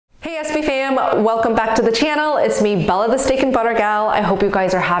SB fam, welcome back to the channel. It's me, Bella the Steak and Butter Gal. I hope you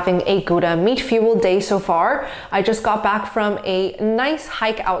guys are having a good meat-fueled day so far. I just got back from a nice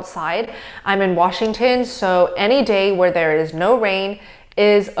hike outside. I'm in Washington, so any day where there is no rain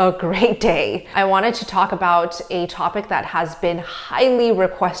is a great day. I wanted to talk about a topic that has been highly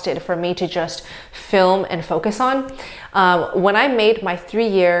requested for me to just film and focus on. When I made my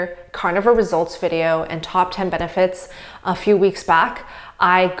 3-year carnivore results video and top 10 benefits a few weeks back,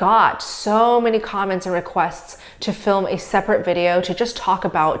 I got so many comments and requests to film a separate video to just talk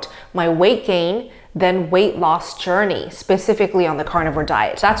about my weight gain, then weight loss journey, specifically on the carnivore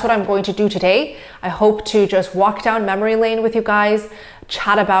diet. That's what I'm going to do today. I hope to just walk down memory lane with you guys,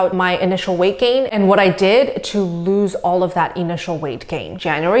 chat about my initial weight gain and what I did to lose all of that initial weight gain.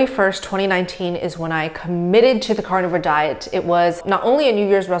 January 1st, 2019 is when I committed to the carnivore diet. It was not only a New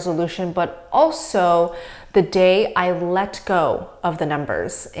Year's resolution, but also the day I let go of the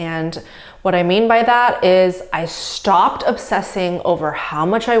numbers. And what I mean by that is I stopped obsessing over how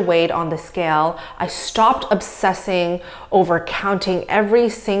much I weighed on the scale. I stopped obsessing over counting every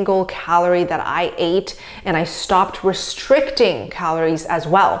single calorie that I ate, and I stopped restricting calories as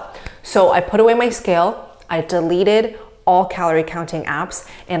well. So I put away my scale, I deleted all calorie counting apps,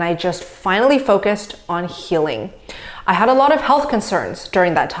 and I just finally focused on healing. I had a lot of health concerns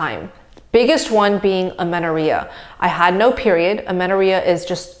during that time. Biggest one being amenorrhea. I had no period. Amenorrhea is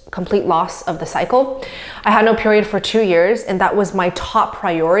just complete loss of the cycle. I had no period for 2 years, and that was my top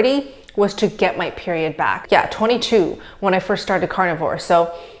priority, was to get my period back. Yeah, 22 when I first started carnivore.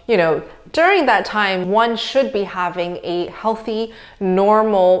 So, you know, during that time, one should be having a healthy,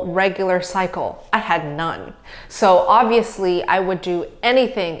 normal, regular cycle. I had none. So obviously I would do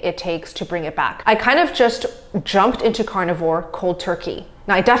anything it takes to bring it back. I kind of just jumped into carnivore cold turkey.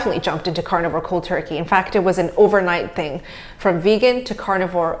 Now, I definitely jumped into carnivore cold turkey. In fact, it was an overnight thing, from vegan to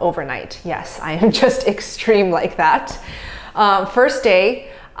carnivore overnight. Yes, I am just extreme like that. First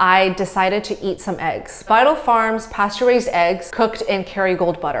day, I decided to eat some eggs. Vital Farms pasture-raised eggs cooked in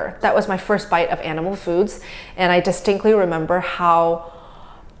Kerrygold butter. That was my first bite of animal foods, and I distinctly remember how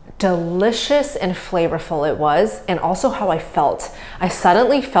delicious and flavorful it was, and also how I felt. I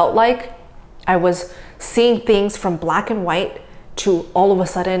suddenly felt like I was seeing things from black and white to all of a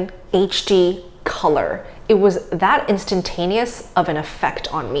sudden HD color. It was that instantaneous of an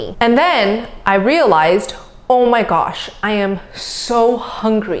effect on me. And then I realized, oh my gosh, I am so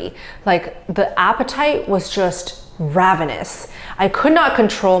hungry. Like, the appetite was just ravenous. I could not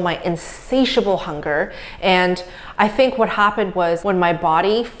control my insatiable hunger. And I think what happened was, when my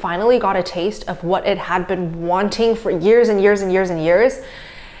body finally got a taste of what it had been wanting for years and years and years and years,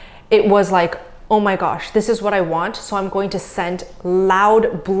 it was like, oh my gosh, this is what I want. So I'm going to send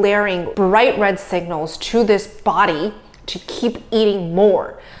loud, blaring, bright red signals to this body to keep eating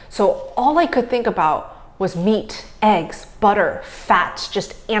more. So all I could think about was meat, eggs, butter, fat,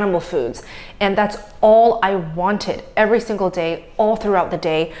 just animal foods. And that's all I wanted every single day, all throughout the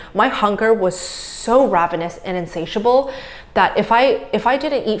day. My hunger was so ravenous and insatiable that if I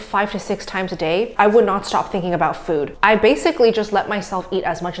didn't eat 5 to 6 times a day, I would not stop thinking about food. I basically just let myself eat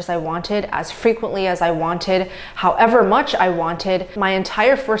as much as I wanted, as frequently as I wanted, however much I wanted. My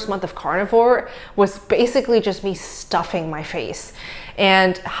entire first month of carnivore was basically just me stuffing my face.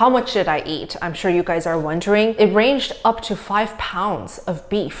 And how much did I eat? I'm sure you guys are wondering. It ranged up to 5 pounds of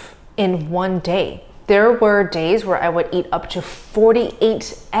beef in one day. There were days where I would eat up to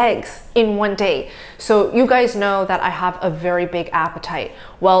 48 eggs in one day. So you guys know that I have a very big appetite.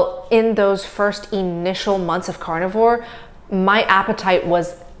 Well, in those first initial months of carnivore, my appetite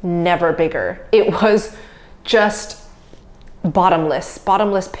was never bigger. It was just bottomless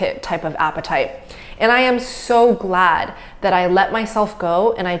pit type of appetite. And I am so glad that I let myself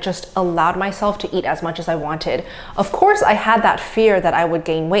go and I just allowed myself to eat as much as I wanted. Of course, I had that fear that I would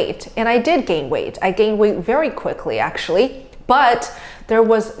gain weight, and I did gain weight. I gained weight very quickly, actually, but there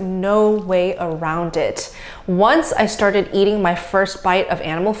was no way around it. Once I started eating my first bite of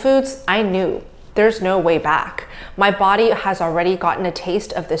animal foods, I knew there's no way back. My body has already gotten a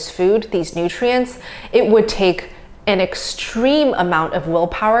taste of this food, these nutrients. It would take an extreme amount of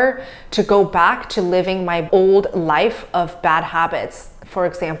willpower to go back to living my old life of bad habits. For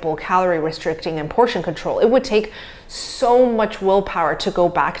example, calorie restricting and portion control. It would take so much willpower to go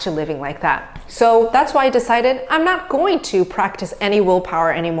back to living like that. So that's why I decided I'm not going to practice any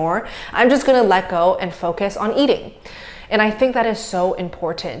willpower anymore. I'm just gonna let go and focus on eating. And I think that is so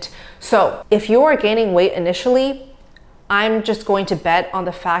important. So if you are gaining weight initially, I'm just going to bet on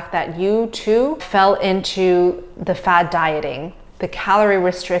the fact that you too fell into the fad dieting, the calorie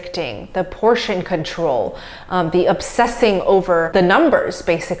restricting, the portion control, the obsessing over the numbers,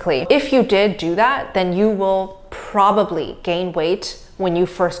 basically. If you did do that, then you will probably gain weight when you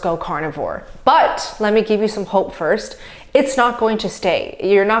first go carnivore. But let me give you some hope first. It's not going to stay.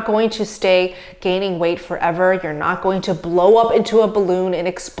 You're not going to stay gaining weight forever. You're not going to blow up into a balloon and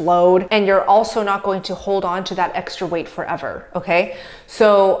explode. And you're also not going to hold on to that extra weight forever, okay?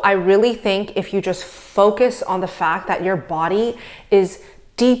 So I really think if you just focus on the fact that your body is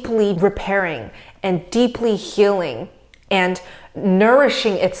deeply repairing and deeply healing and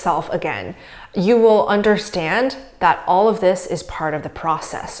nourishing itself again, you will understand that all of this is part of the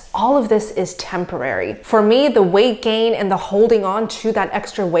process. All of this is temporary. For me, the weight gain and the holding on to that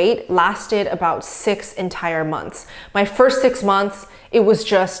extra weight lasted about 6 entire months. My first 6 months, it was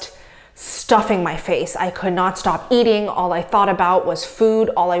just stuffing my face. I could not stop eating. All I thought about was food.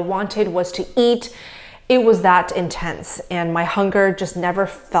 All I wanted was to eat. It was that intense, and my hunger just never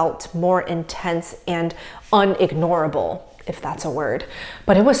felt more intense and unignorable, if that's a word.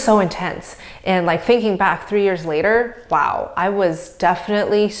 But it was so intense. And like thinking back 3 years later, wow, I was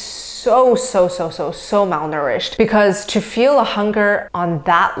definitely so malnourished, because to feel a hunger on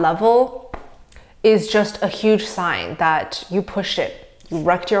that level is just a huge sign that you pushed it. You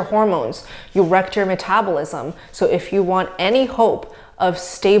wrecked your hormones, you wrecked your metabolism. So if you want any hope of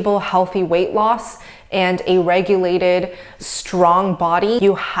stable, healthy weight loss and a regulated, strong body,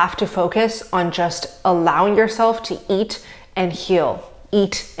 you have to focus on just allowing yourself to eat and heal.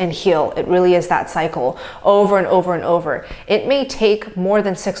 Eat and heal. It really is that cycle over and over and over. It may take more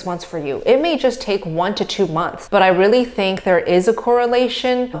than 6 months for you. It may just take 1 to 2 months. But I really think there is a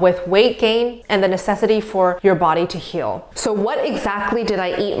correlation with weight gain and the necessity for your body to heal. So what exactly did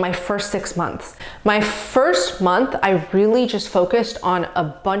I eat my first 6 months? My first month, I really just focused on a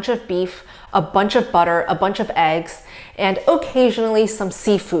bunch of beef, a bunch of butter, a bunch of eggs, and occasionally some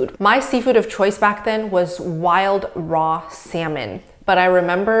seafood. My seafood of choice back then was wild raw salmon. But I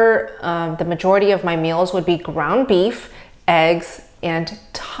remember the majority of my meals would be ground beef, eggs, and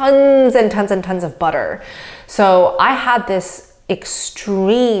tons of butter. So I had this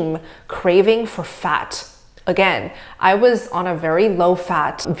extreme craving for fat. Again, I was on a very low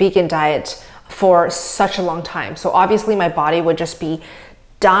fat vegan diet for such a long time. So obviously my body would just be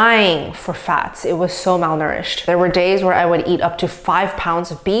dying for fats. It was so malnourished. There were days where I would eat up to 5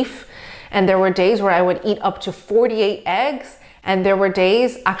 pounds of beef, and there were days where I would eat up to 48 eggs. And there were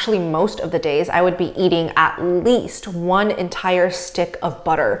days, actually most of the days, I would be eating at least 1 entire stick of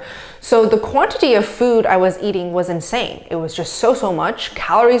butter. So the quantity of food I was eating was insane. It was just so much.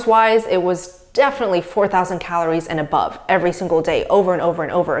 Calories wise, it was definitely 4,000 calories and above every single day, over and over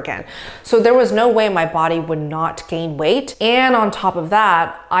and over again. So there was no way my body would not gain weight. And on top of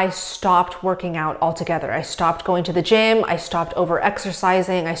that, I stopped working out altogether. I stopped going to the gym. I stopped over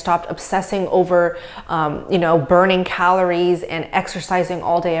exercising. I stopped obsessing over, burning calories and exercising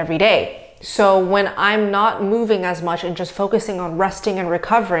all day, every day. So when I'm not moving as much and just focusing on resting and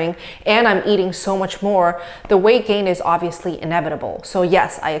recovering, and I'm eating so much more, the weight gain is obviously inevitable. So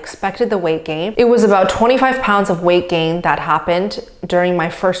yes, I expected the weight gain. It was about 25 pounds of weight gain that happened during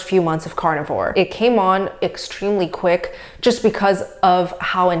my first few months of carnivore. It came on extremely quick just because of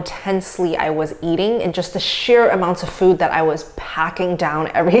how intensely I was eating and just the sheer amounts of food that I was packing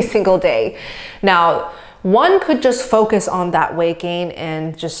down every single day. Now, one could just focus on that weight gain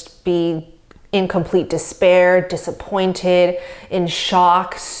and just be in complete despair, disappointed, in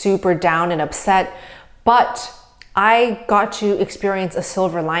shock, super down and upset. But I got to experience a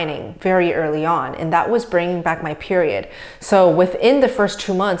silver lining very early on, and that was bringing back my period. So within the first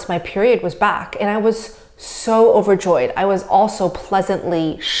 2 months, my period was back, and I was so overjoyed. I was also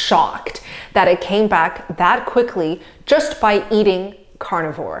pleasantly shocked that it came back that quickly just by eating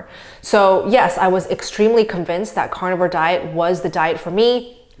carnivore. So yes, I was extremely convinced that carnivore diet was the diet for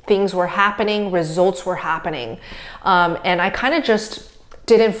me. Things were happening, results were happening. And I kind of just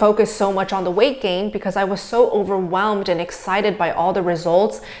didn't focus so much on the weight gain because I was so overwhelmed and excited by all the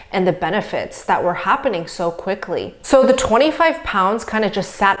results and the benefits that were happening so quickly. So the 25 pounds kind of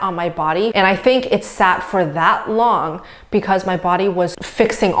just sat on my body, and I think it sat for that long because my body was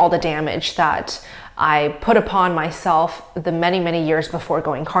fixing all the damage that I put upon myself the many years before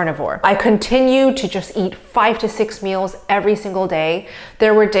going carnivore. I continued to just eat 5 to 6 meals every single day.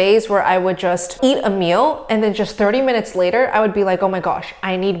 There were days where I would just eat a meal and then just 30 minutes later, I would be like, oh my gosh,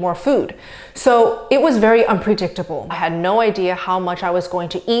 I need more food. So it was very unpredictable. I had no idea how much I was going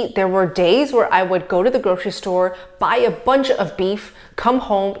to eat. There were days where I would go to the grocery store, buy a bunch of beef, come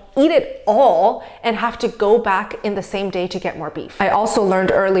home, eat it all, and have to go back in the same day to get more beef. I also learned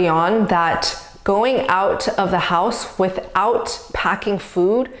early on that going out of the house without packing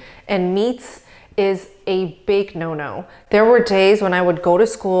food and meats is a big no-no. There were days when I would go to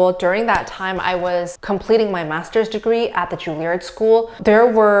school. During that time, I was completing my master's degree at the Juilliard School. There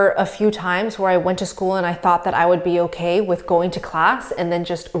were a few times where I went to school and I thought that I would be okay with going to class and then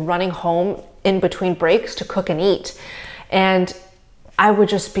just running home in between breaks to cook and eat. And I would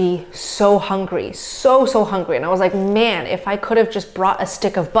just be so hungry, so hungry. And I was like, man, if I could have just brought a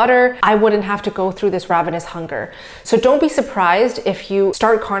stick of butter, I wouldn't have to go through this ravenous hunger. So don't be surprised if you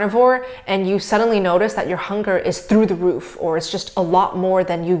start carnivore and you suddenly notice that your hunger is through the roof, or it's just a lot more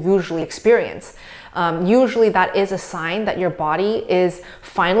than you usually experience. Usually that is a sign that your body is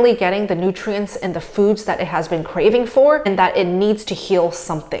finally getting the nutrients and the foods that it has been craving for, and that it needs to heal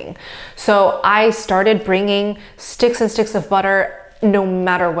something. So I started bringing sticks and sticks of butter no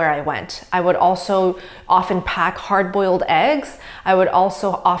matter where I went. I would also often pack hard-boiled eggs. I would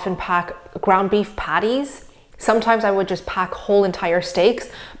also often pack ground beef patties. Sometimes I would just pack whole entire steaks,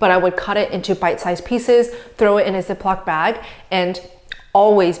 but I would cut it into bite-sized pieces, throw it in a Ziploc bag, and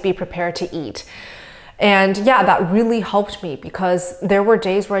always be prepared to eat. And yeah, that really helped me because there were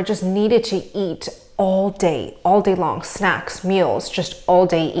days where I just needed to eat all day long, snacks, meals, just all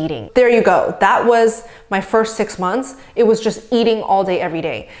day eating. There you go. That was my first 6 months. It was just eating all day, every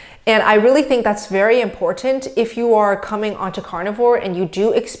day. And I really think that's very important if you are coming onto carnivore and you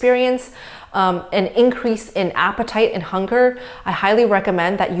do experience an increase in appetite and hunger. I highly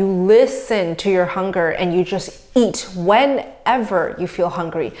recommend that you listen to your hunger and you just eat whenever you feel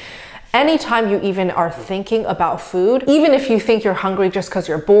hungry. Anytime you even are thinking about food, even if you think you're hungry just because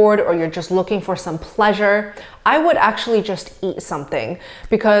you're bored or you're just looking for some pleasure, I would actually just eat something.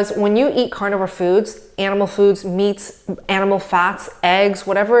 Because when you eat carnivore foods, meats, animal fats, eggs,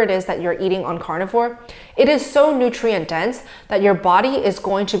 whatever it is that you're eating on carnivore, it is so nutrient dense that your body is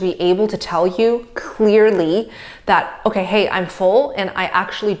going to be able to tell you clearly that, okay, hey, I'm full and I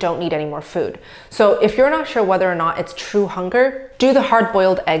actually don't need any more food. So if you're not sure whether or not it's true hunger, do the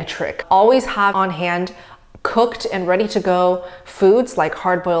hard-boiled egg trick. Always have on hand cooked and ready to go foods like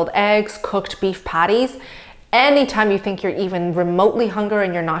hard-boiled eggs, cooked beef patties. Anytime you think you're even remotely hungry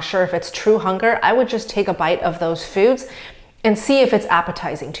and you're not sure if it's true hunger, I would just take a bite of those foods and see if it's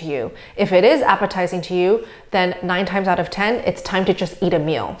appetizing to you. If it is appetizing to you, then 9 times out of 10, it's time to just eat a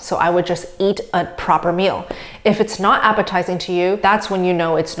meal. So I would just eat a proper meal. If it's not appetizing to you, that's when you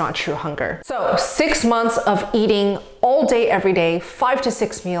know it's not true hunger. So 6 months of eating all day, every day, 5 to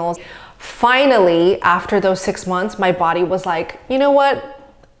 6 meals. Finally, after those 6 months, my body was like, you know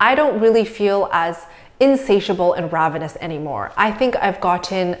what? I don't really feel as insatiable and ravenous anymore. I think I've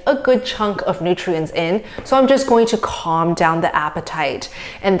gotten a good chunk of nutrients in, so I'm just going to calm down the appetite.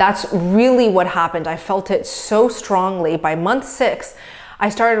 And that's really what happened. I felt it so strongly. By month 6, I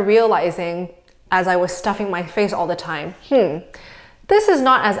started realizing, as I was stuffing my face all the time, this is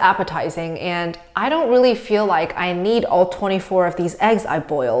not as appetizing, and I don't really feel like I need all 24 of these eggs I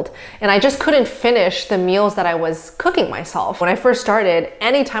boiled. And I just couldn't finish the meals that I was cooking myself. When I first started,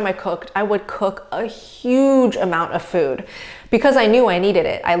 anytime I cooked, I would cook a huge amount of food because I knew I needed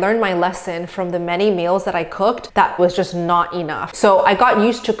it. I learned my lesson from the many meals that I cooked that was just not enough. So I got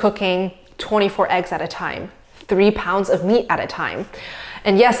used to cooking 24 eggs at a time, 3 pounds of meat at a time.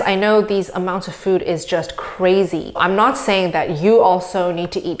 And yes, I know these amounts of food is just crazy. I'm not saying that you also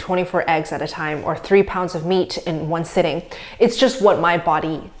need to eat 24 eggs at a time or 3 pounds of meat in one sitting. It's just what my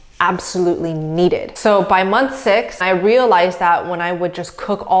body absolutely needed. So by month 6, I realized that when I would just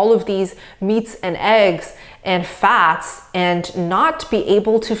cook all of these meats and eggs and fats and not be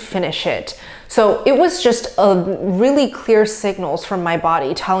able to finish it. So it was just a really clear signals from my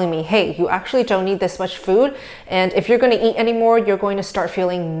body telling me, hey, you actually don't need this much food. And if you're going to eat anymore, you're going to start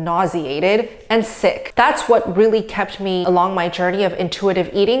feeling nauseated and sick. That's what really kept me along my journey of intuitive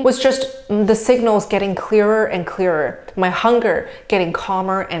eating, was just the signals getting clearer and clearer, my hunger getting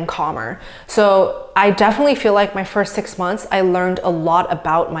calmer and calmer. So I definitely feel like my first 6 months, I learned a lot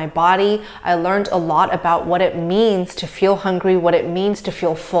about my body. I learned a lot about what it means to feel hungry, what it means to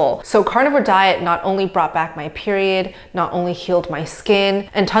feel full. So Carnivore Diet not only brought back my period, not only healed my skin,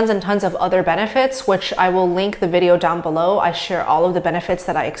 and tons of other benefits, which I will link the video down below. I share all of the benefits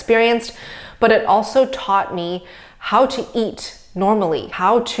that I experienced, but it also taught me how to eat normally,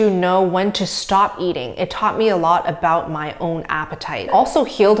 how to know when to stop eating. It taught me a lot about my own appetite. It also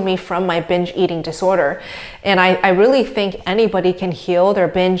healed me from my binge eating disorder. And I really think anybody can heal their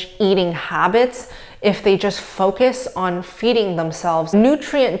binge eating habits if they just focus on feeding themselves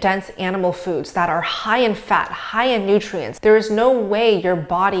nutrient-dense animal foods that are high in fat, high in nutrients. There is no way your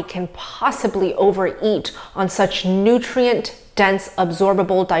body can possibly overeat on such nutrient-dense,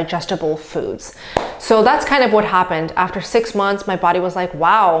 absorbable, digestible foods. So that's kind of what happened. After 6 months, my body was like,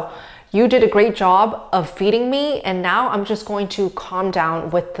 wow, you did a great job of feeding me, and now I'm just going to calm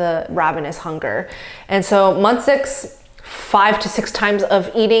down with the ravenous hunger. And so month 6, 5 to 6 times of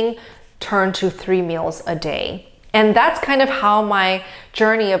eating turned to 3 meals a day. And that's kind of how my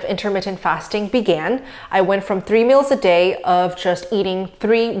journey of intermittent fasting began. I went from 3 meals a day of just eating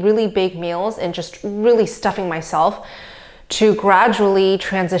 3 really big meals and just really stuffing myself to gradually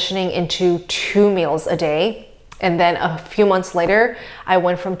transitioning into 2 meals a day. And then a few months later, I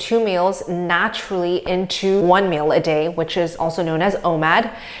went from 2 meals naturally into 1 meal a day, which is also known as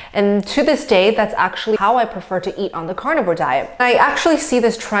OMAD. And to this day, that's actually how I prefer to eat on the carnivore diet. I actually see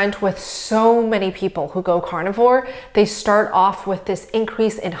this trend with so many people who go carnivore. They start off with this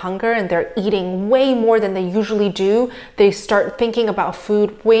increase in hunger and they're eating way more than they usually do. They start thinking about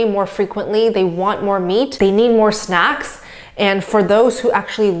food way more frequently. They want more meat. They need more snacks. And for those who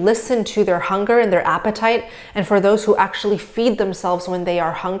actually listen to their hunger and their appetite, and for those who actually feed themselves when they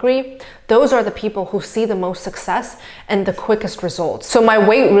are hungry, those are the people who see the most success and the quickest results. So my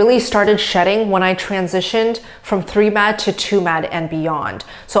weight really started shedding when I transitioned from 3MAD to 2MAD and beyond.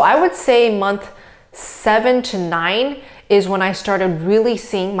 So I would say month 7 to 9 is when I started really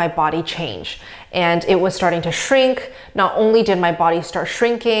seeing my body change. And it was starting to shrink. Not only did my body start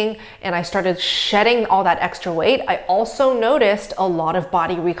shrinking and I started shedding all that extra weight, I also noticed a lot of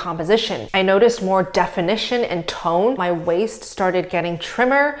body recomposition. I noticed more definition and tone. My waist started getting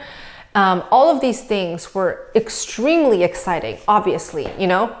trimmer. All of these things were extremely exciting, obviously, you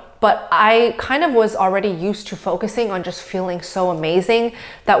know? But I kind of was already used to focusing on just feeling so amazing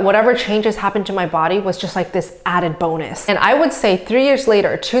that whatever changes happened to my body was just like this added bonus. And I would say 3 years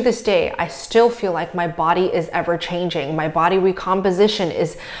later, to this day, I still feel like my body is ever changing. My body recomposition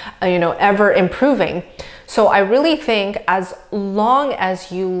is, ever improving. So I really think as long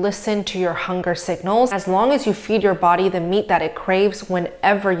as you listen to your hunger signals, as long as you feed your body the meat that it craves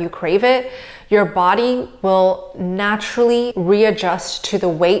whenever you crave it, your body will naturally readjust to the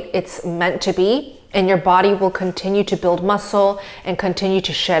weight it's meant to be, and your body will continue to build muscle and continue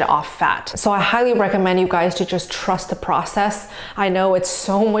to shed off fat. So I highly recommend you guys to just trust the process. I know it's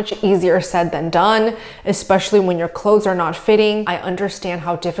so much easier said than done, especially when your clothes are not fitting. I understand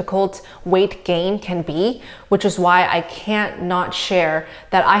how difficult weight gain can be, which is why I can't not share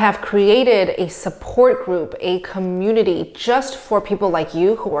that I have created a support group, a community just for people like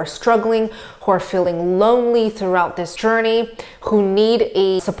you who are struggling, who are feeling lonely throughout this journey, who need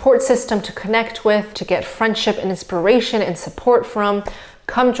a support system to connect with, to get friendship and inspiration and support from.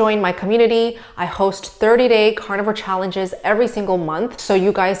 Come join my community. I host 30-day carnivore challenges every single month so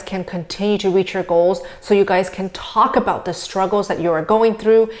you guys can continue to reach your goals, so you guys can talk about the struggles that you are going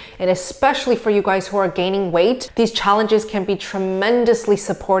through, and especially for you guys who are gaining weight, these challenges can be tremendously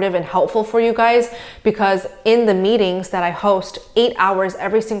supportive and helpful for you guys, because in the meetings that I host 8 hours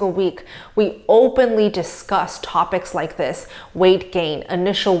every single week, we openly discuss topics like this: weight gain,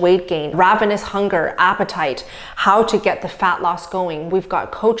 initial weight gain, ravenous hunger, appetite, how to get the fat loss going. We've got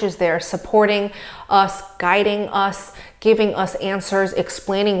coaches there supporting us, guiding us, giving us answers,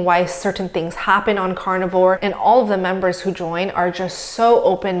 explaining why certain things happen on carnivore. And all of the members who join are just so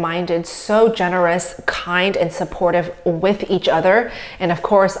open-minded, so generous, kind, and supportive with each other. And of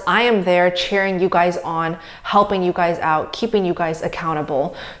course, I am there cheering you guys on, helping you guys out, keeping you guys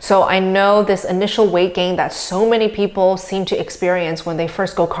accountable. So I know this initial weight gain that so many people seem to experience when they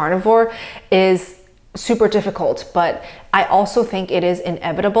first go carnivore is super difficult, but I also think it is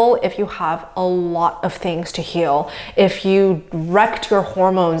inevitable if you have a lot of things to heal. If you wrecked your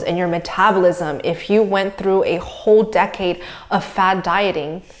hormones and your metabolism, if you went through a whole decade of fad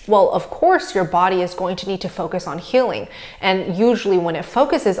dieting, well, of course your body is going to need to focus on healing. And usually when it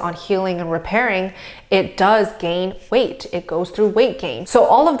focuses on healing and repairing, it does gain weight. It goes through weight gain. So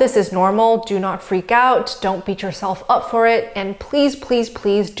all of this is normal. Do not freak out. Don't beat yourself up for it. And please, please,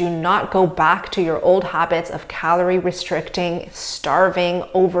 please do not go back to your old habits of calorie restriction, starving,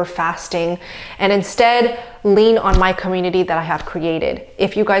 over fasting, and instead lean on my community that I have created.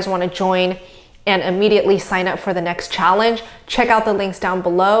 If you guys want to join and immediately sign up for the next challenge, check out the links down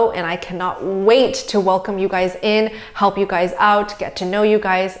below, and I cannot wait to welcome you guys in, help you guys out, get to know you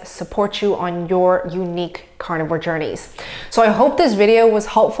guys, support you on your unique carnivore journeys. So I hope this video was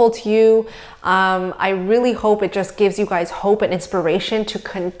helpful to you. I really hope it just gives you guys hope and inspiration to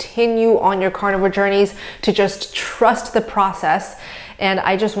continue on your carnivore journeys, to just trust the process And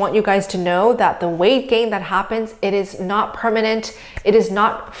I just want you guys to know that the weight gain that happens, it is not permanent, it is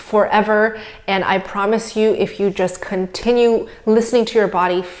not forever. And I promise you, if you just continue listening to your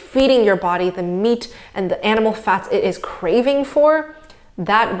body, feeding your body the meat and the animal fats it is craving for,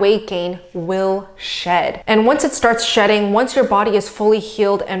 that weight gain will shed. And once it starts shedding, once your body is fully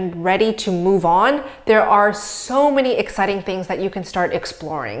healed and ready to move on, there are so many exciting things that you can start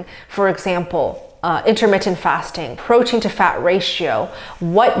exploring. For example, intermittent fasting, protein to fat ratio,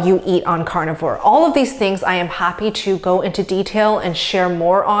 what you eat on carnivore. All of these things I am happy to go into detail and share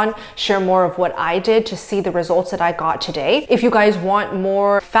more of what I did to see the results that I got today. If you guys want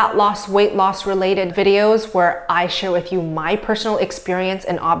more fat loss, weight loss related videos where I share with you my personal experience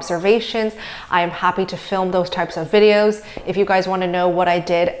and observations, I am happy to film those types of videos. If you guys want to know what I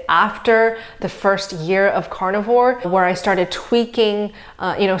did after the first year of carnivore, where I started tweaking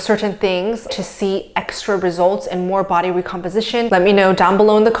certain things to see extra results and more body recomposition, let me know down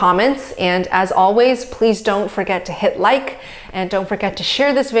below in the comments. And as always, please don't forget to hit like, and don't forget to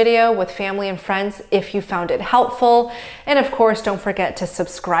share this video with family and friends if you found it helpful. And of course, don't forget to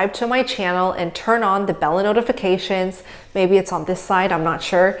subscribe to my channel and turn on the bell notifications. Maybe it's on this side, I'm not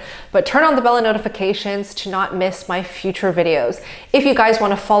sure, but turn on the bell notifications to not miss my future videos. If you guys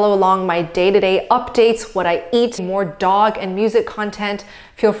want to follow along my day-to-day updates, what I eat, more dog and music content,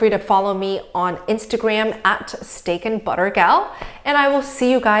 feel free to follow me on Instagram at steakandbuttergal, and I will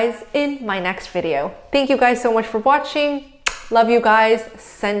see you guys in my next video. Thank you guys so much for watching. Love you guys.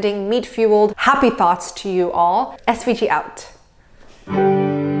 Sending meat-fueled happy thoughts to you all. SVG out.